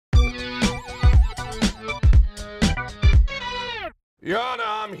Your Honor,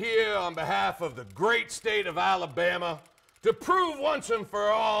 I'm here on behalf of the great state of Alabama to prove once and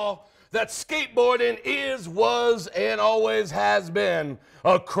for all that skateboarding is, was, and always has been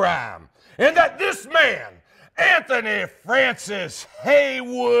a crime. And that this man, Anthony Francis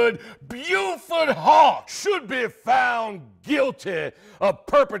Haywood Buford Hawk, should be found guilty of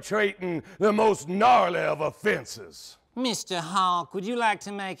perpetrating the most gnarly of offenses. Mr. Hawk, would you like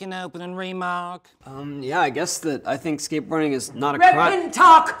to make an opening remark? Yeah, I guess that I think skateboarding is not a crime. Reverend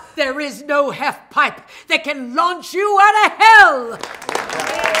Talk, there is no half pipe that can launch you out of hell!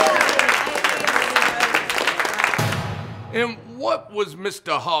 And what was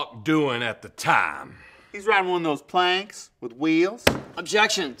Mr. Hawk doing at the time? He's riding one of those planks with wheels.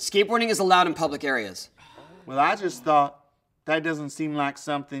 Objection. Skateboarding is allowed in public areas. Well, I just thought that doesn't seem like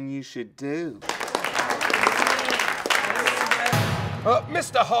something you should do.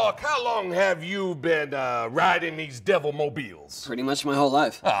 Mr. Hawk, how long have you been riding these devil mobiles? Pretty much my whole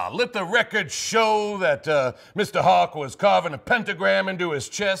life. Let the record show that Mr. Hawk was carving a pentagram into his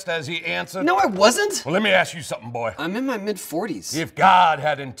chest as he answered. No, I wasn't. Well, let me ask you something, boy. I'm in my mid-40s. If God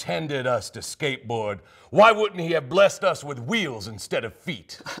had intended us to skateboard, why wouldn't he have blessed us with wheels instead of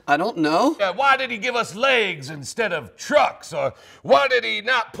feet? I don't know. Why did he give us legs instead of trucks? Or why did he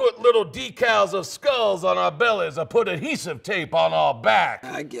not put little decals of skulls on our bellies or put adhesive tape on our back?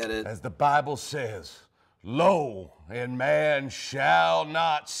 I get it. As the Bible says, lo, and man shall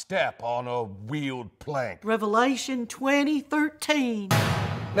not step on a wheeled plank. Revelation 20:13.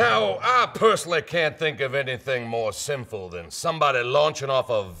 Now, I personally can't think of anything more sinful than somebody launching off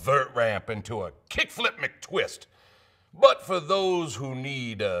a vert ramp into a kickflip McTwist. But for those who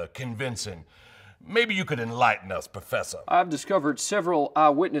need convincing, maybe you could enlighten us, Professor. I've discovered several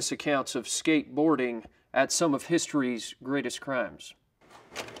eyewitness accounts of skateboarding at some of history's greatest crimes.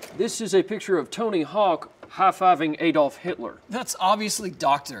 This is a picture of Tony Hawk high-fiving Adolf Hitler. That's obviously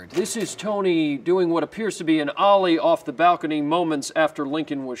doctored. This is Tony doing what appears to be an ollie off the balcony moments after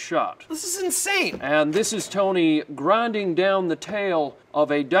Lincoln was shot. This is insane. And this is Tony grinding down the tail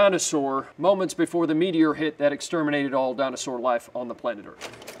of a dinosaur moments before the meteor hit that exterminated all dinosaur life on the planet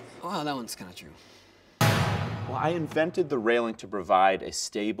Earth. Wow, that one's kind of true. Well, I invented the railing to provide a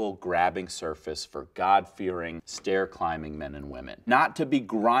stable grabbing surface for God-fearing, stair-climbing men and women, not to be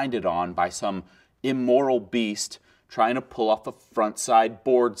grinded on by some immoral beast trying to pull off a front-side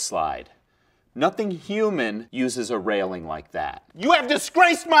board slide. Nothing human uses a railing like that. You have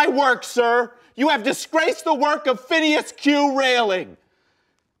disgraced my work, sir! You have disgraced the work of Phineas Q. Railing!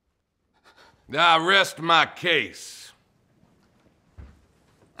 I rest my case.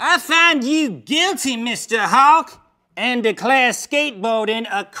 I find you guilty, Mr. Hawk, and declare skateboarding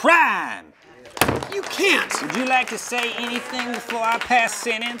a crime. You can't. Would you like to say anything before I pass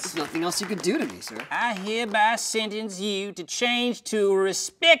sentence? There's nothing else you could do to me, sir. I hereby sentence you to change to a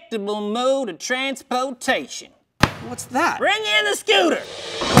respectable mode of transportation. What's that? Bring in the scooter.